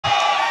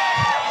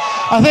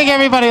I think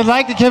everybody would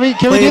like to. Can we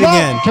Play do it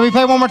that? again. Can we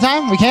play one more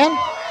time? We can?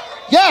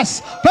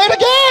 Yes! Play it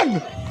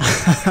again!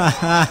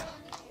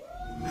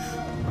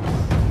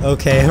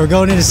 Okay, we're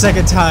going into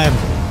second time.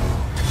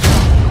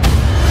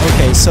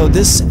 Okay, so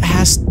this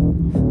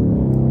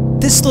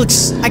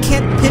looks... I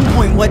can't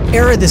pinpoint what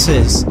era this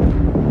is.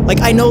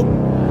 Like, I know...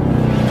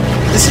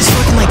 This is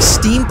fucking like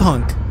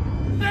steampunk.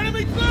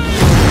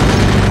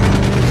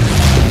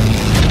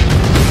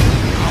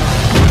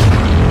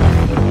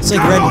 It's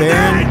like Red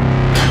Baron.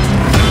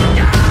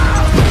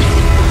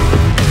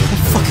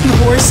 Fucking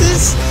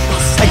horses?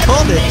 I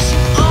called it.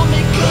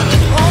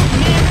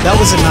 That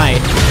was a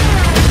knight.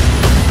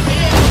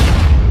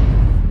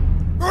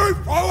 Move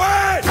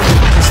forward!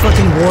 These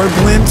fucking war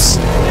blimps.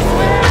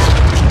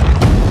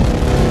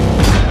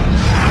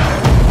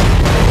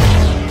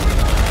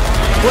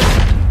 What?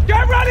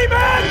 Get ready,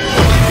 man!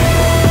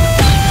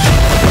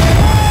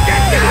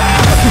 Get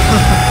down!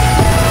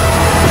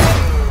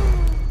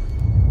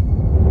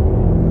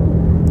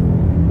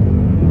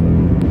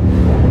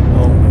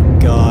 Oh my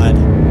god.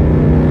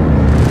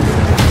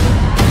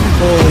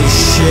 Holy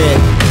shit.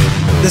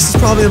 This is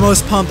probably the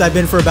most pumped I've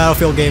been for a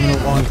Battlefield game in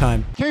a long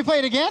time. Can we play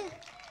it again?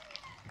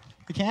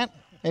 We can't?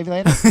 Maybe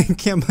later? I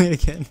can't play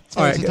it again.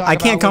 Alright, to talk I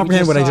can't about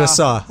comprehend what I just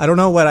saw. I don't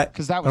know what I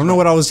don't know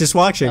what I was just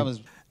watching.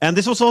 And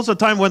this was also a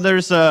time when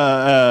there's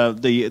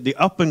the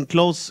up and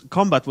close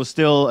combat was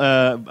still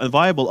a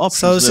viable option.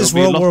 So this is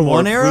World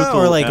War I era,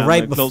 or like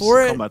right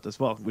before it? Combat as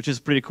well, which is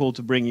pretty cool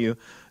to bring you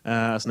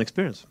as an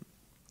experience.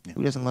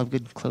 Who doesn't love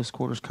good close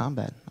quarters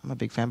combat? I'm a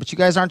big fan. But you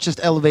guys aren't just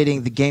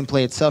elevating the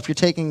gameplay itself. You're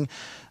taking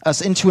us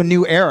into a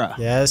new era.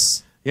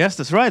 Yes. Yes,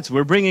 that's right. So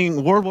we're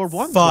bringing World War I to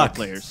our Fuck.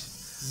 players.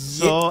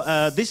 So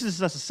this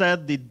is, as I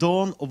said, the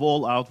dawn of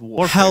all-out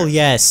warfare. Hell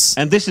yes.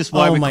 And this is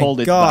why Oh we my called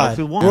it God.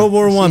 Battlefield 1. World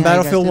War See how I, you guys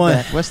Battlefield did 1.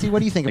 that. Westy, what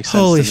do you think of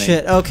Holy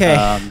shit, okay.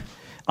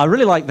 I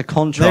really like the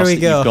contrast There we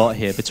that go. you've got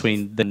here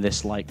between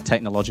this like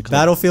technological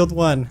Battlefield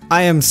 1.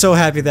 I am so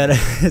happy that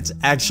it's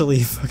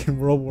actually fucking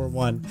World War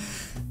I.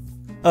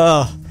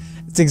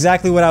 It's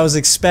exactly what I was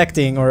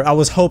expecting, or I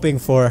was hoping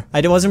for.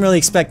 I wasn't really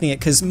expecting it,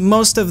 because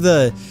most of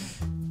the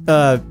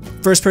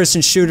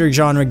first-person shooter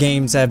genre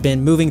games have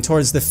been moving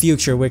towards the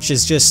future, which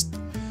is just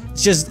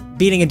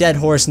beating a dead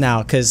horse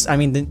now. Because I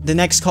mean, the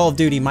next Call of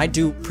Duty might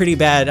do pretty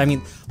bad. I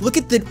mean, look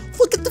at the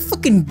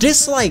fucking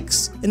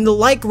dislikes and the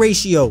like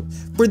ratio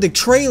for the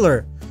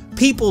trailer.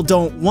 People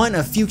don't want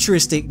a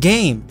futuristic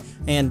game,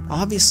 and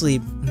obviously,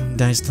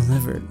 DICE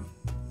delivered.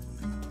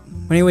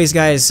 But anyways,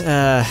 guys,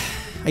 I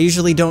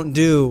usually don't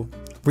do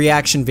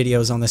reaction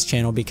videos on this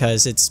channel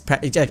because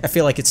I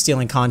feel like it's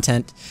stealing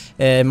content.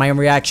 My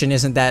reaction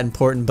isn't that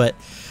important, but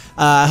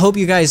I hope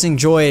you guys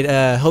enjoyed.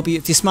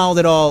 If you smiled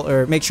at all,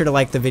 or make sure to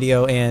like the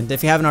video, and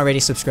if you haven't already,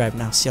 subscribe.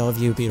 Now, see all of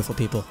you beautiful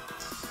people.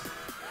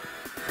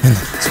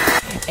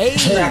 Hey!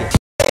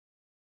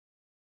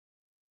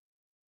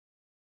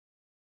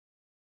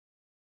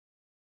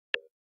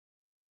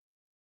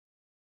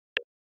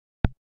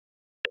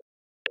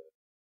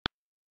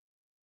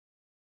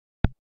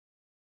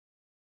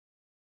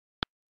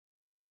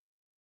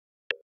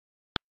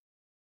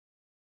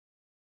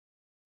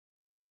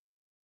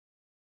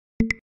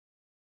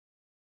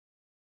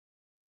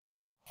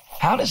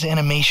 How does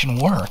animation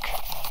work?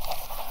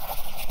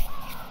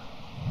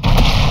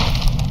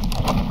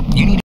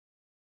 You need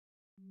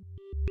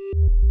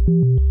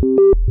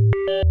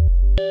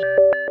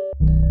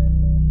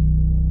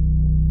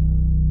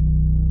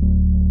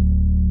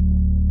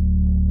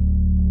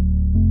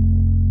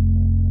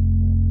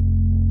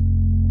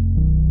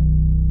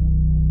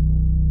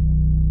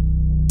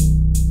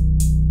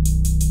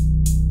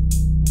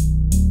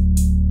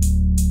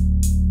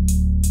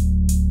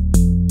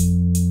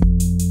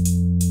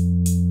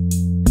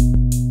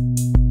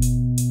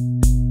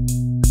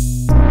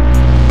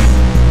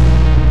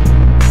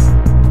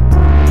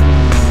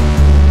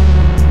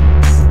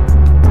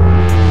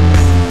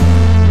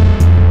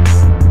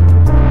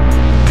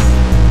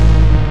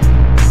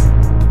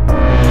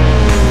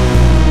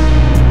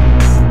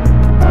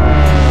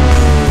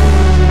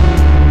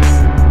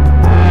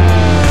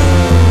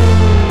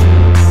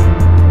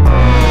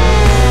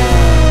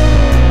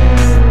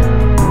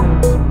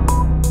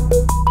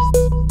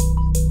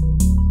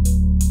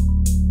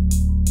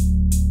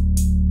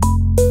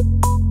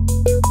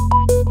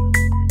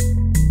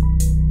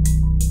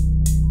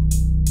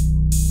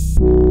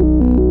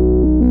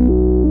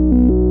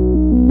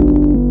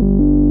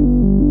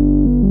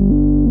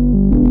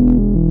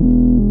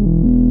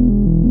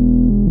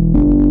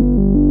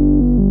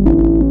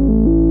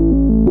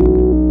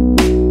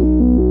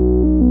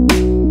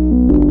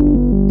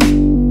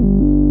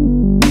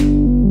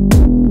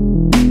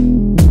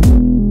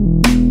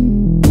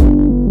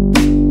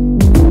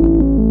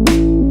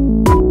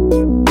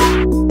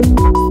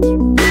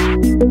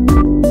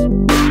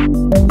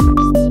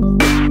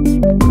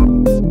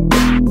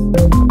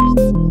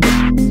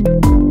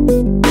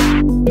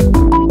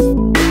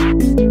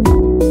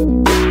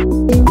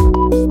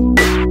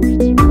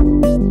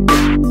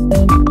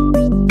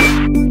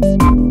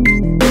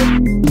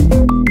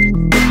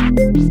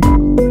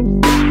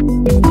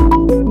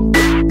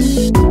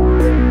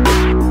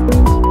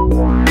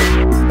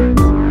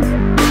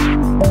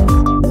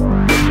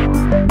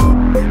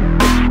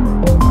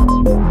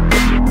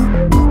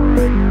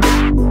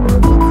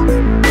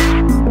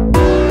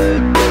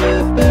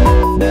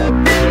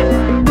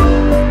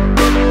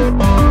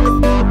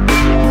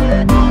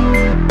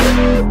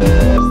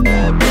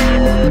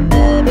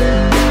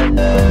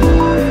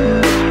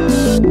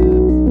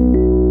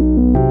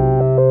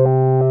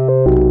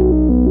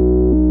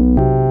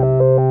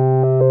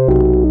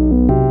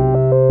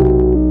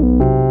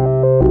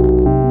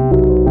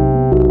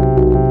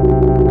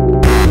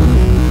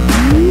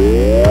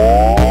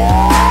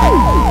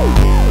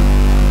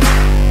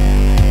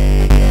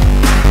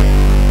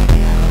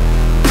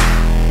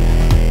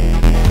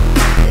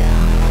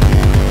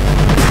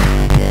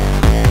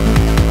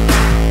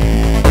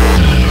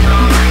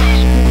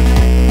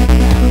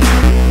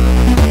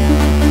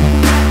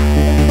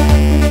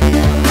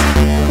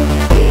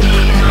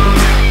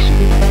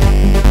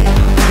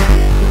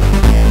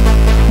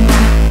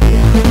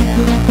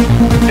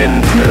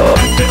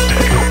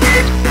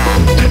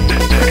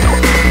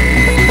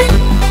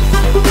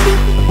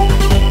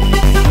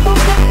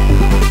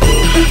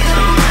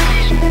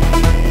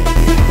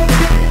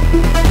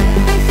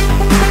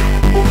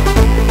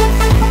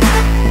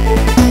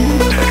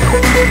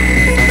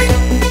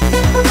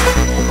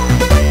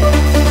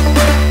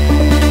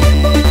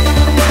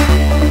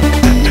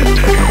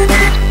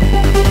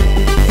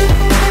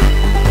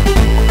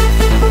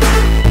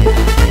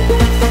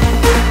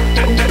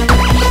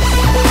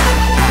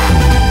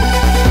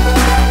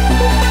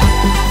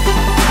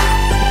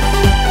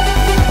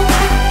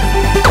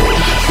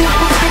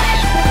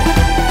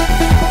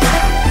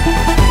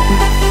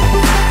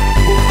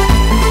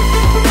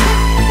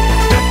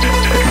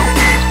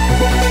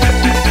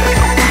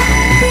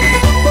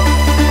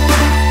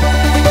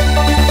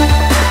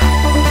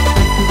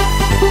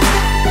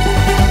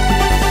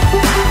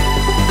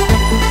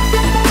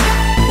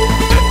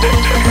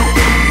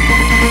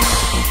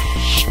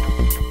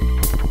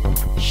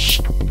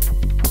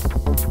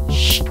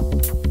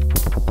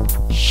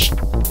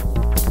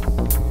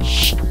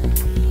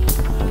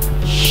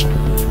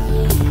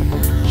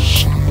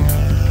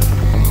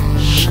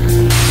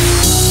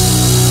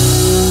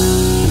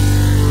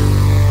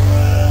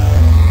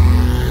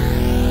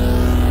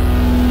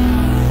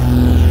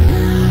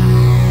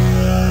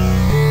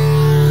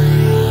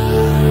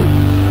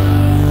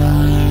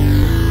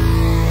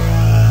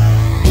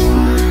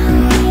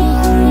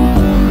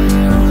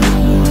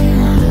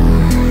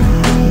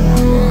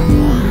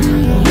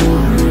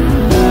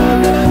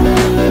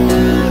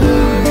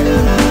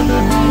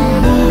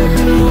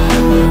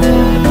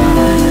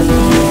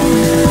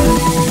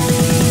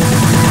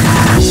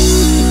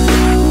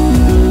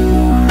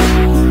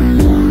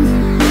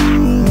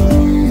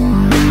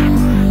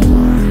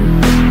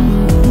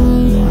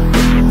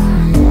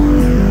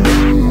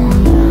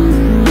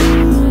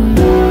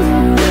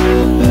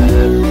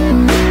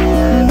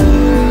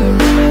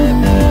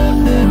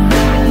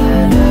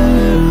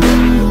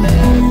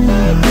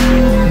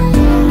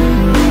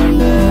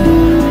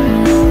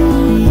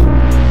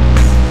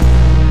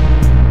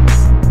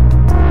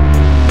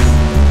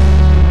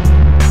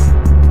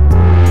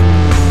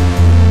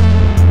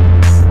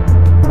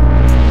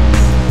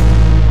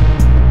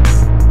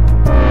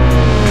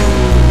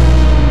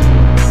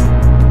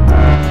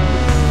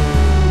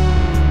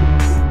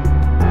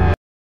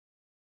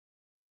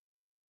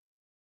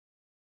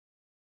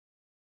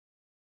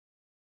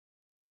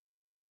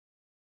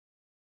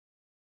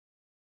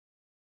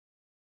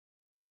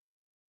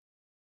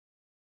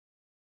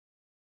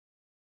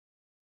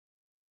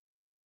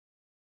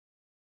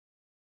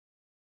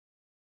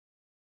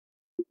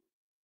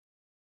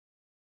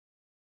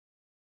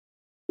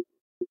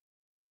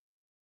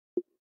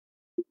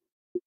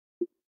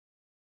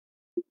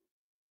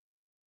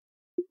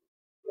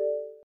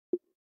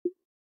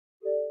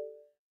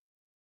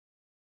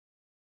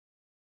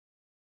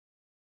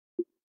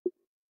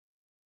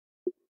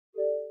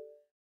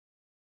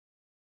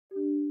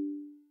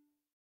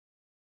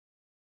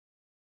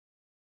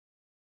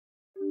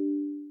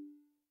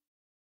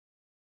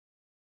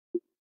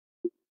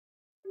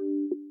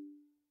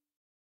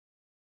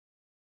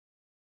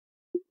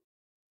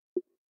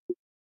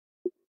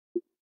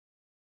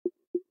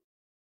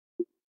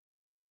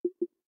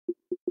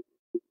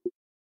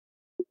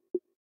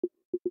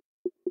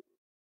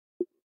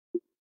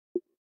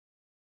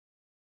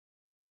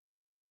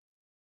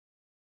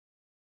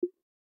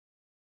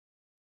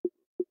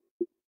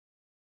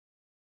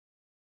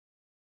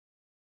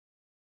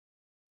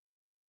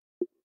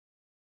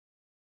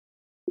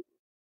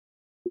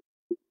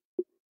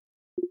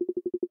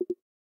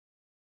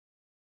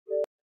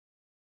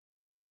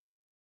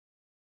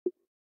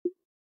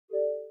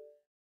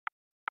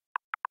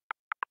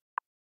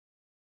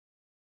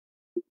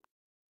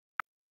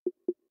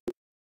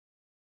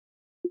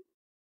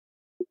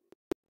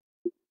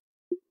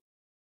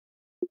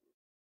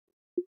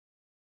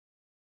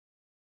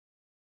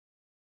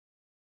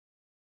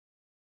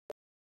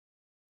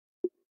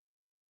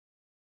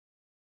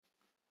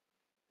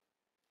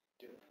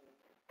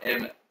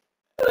And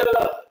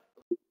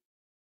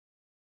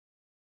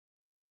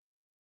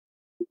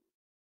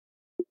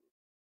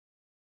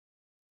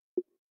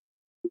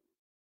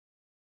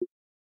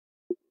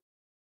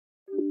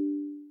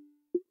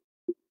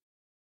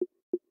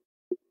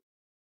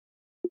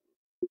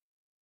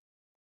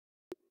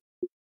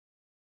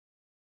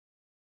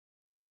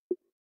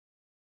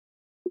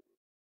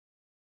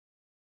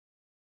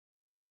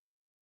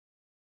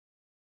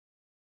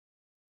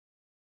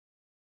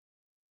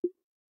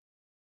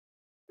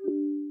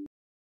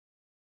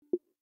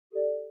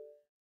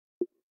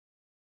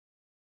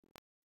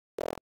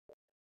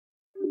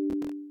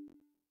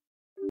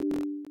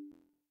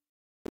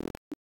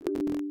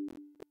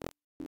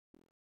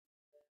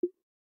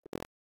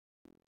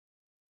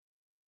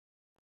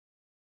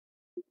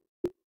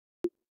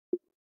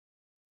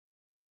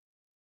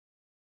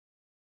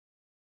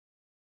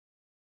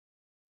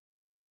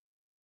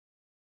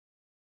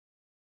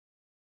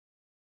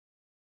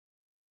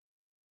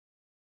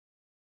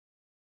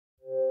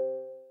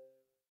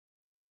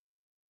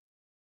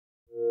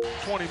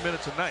 20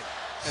 minutes a night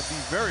and be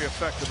very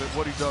effective at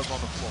what he does on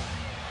the floor.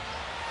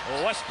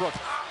 Westbrook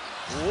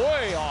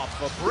way off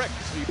a brick.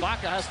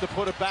 Ibaka has to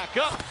put it back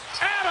up.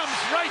 Adams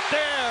right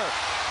there.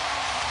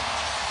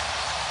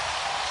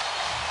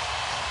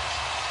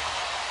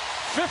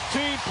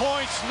 15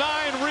 points,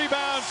 9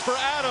 rebounds for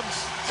Adams.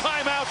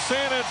 Timeout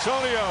San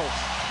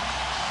Antonio.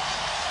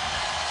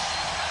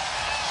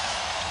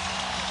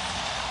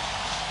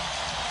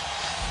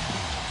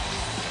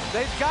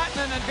 They've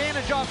gotten an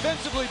advantage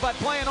offensively by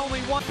playing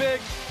only one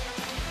big,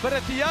 but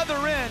at the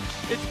other end,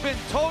 it's been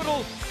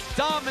total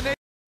domination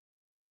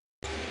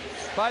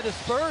by the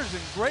Spurs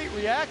and great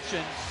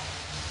reaction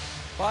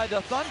by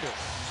the Thunder.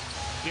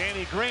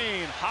 Danny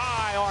Green,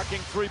 high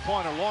arcing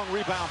three-pointer, long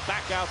rebound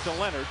back out to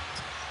Leonard.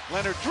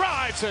 Leonard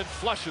drives and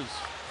flushes.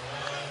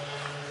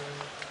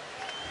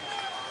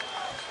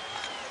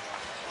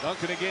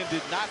 Duncan again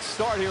did not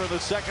start here in the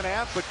second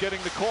half, but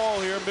getting the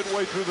call here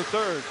midway through the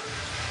third.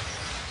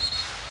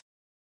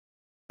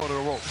 Under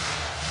the rope.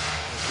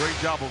 A great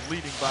job of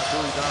leading by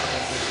Billy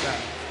Donovan this time.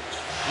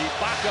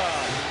 Ibaka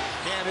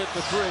can't hit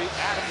the three.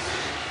 Adams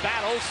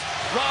battles.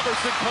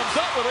 Robertson comes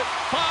up with it.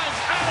 Finds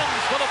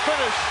Adams for the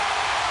finish.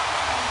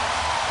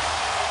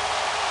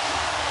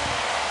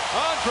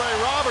 Andre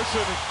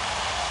Robertson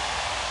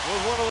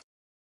was one of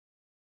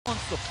the On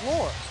the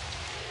floor.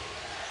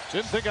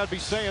 Didn't think I'd be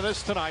saying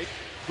this tonight.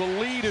 The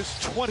lead is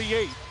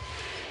 28.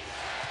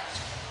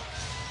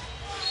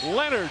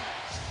 Leonard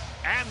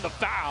and the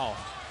foul.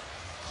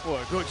 Boy,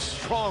 a good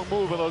strong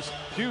move of those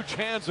huge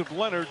hands of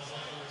Leonard.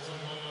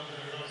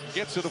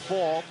 Gets it a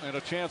fall and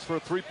a chance for a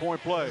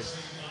three-point play.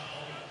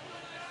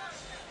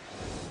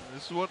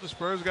 This is what the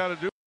Spurs got to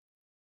do.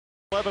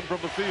 11 from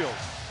the field.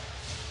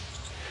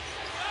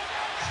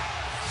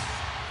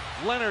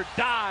 Leonard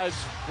dives.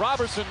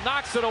 Robertson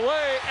knocks it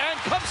away and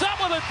comes up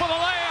with it for the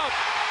layup.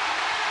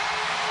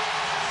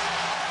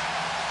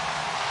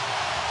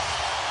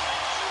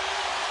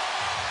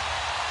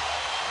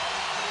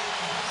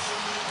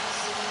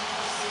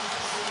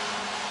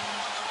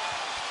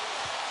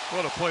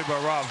 What a play by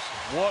Robinson.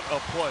 What a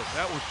play.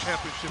 That was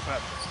championship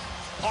action.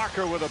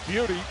 Parker with a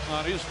beauty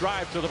on his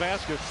drive to the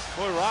basket.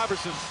 Boy,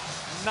 Robertson,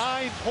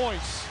 9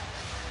 points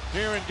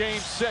here in game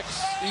 6.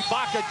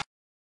 Ibaka